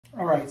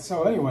All right,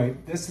 so anyway,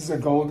 this is a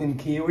golden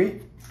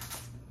kiwi.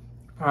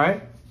 All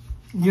right,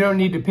 you don't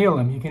need to peel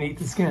them. You can eat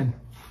the skin.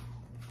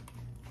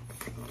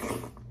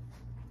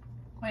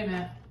 Wait a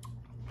minute.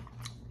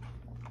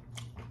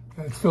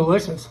 It's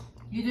delicious.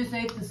 You just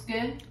ate the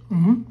skin?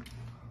 Mm-hmm.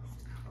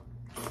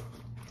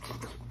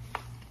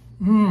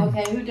 Mm.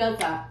 Okay, who does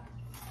that?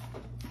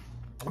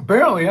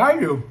 Apparently I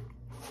do.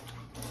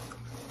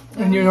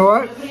 And you know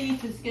what? Nobody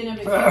eats the skin of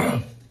a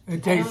kiwi.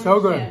 It tastes so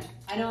good.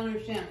 I don't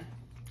understand.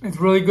 It's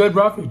really good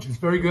roughage. It's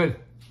very good.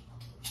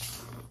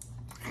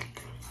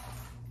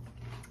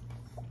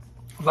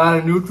 A lot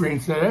of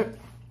nutrients in it.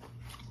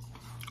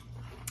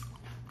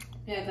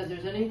 Yeah, because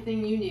there's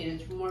anything you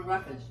need, it's more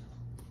roughage.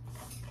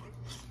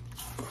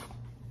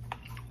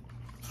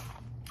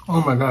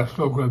 Oh my gosh,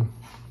 so good.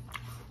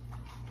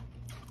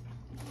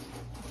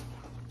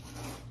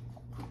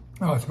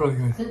 Oh, it's really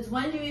good. Since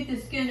when do you eat the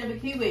skin of a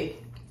kiwi?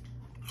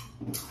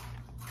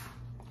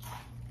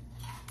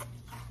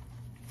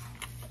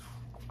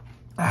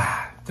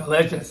 Ah,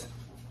 delicious.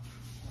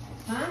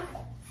 Huh?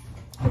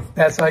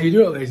 That's how you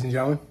do it, ladies and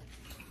gentlemen.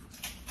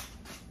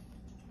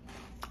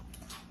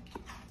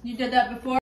 You did that before?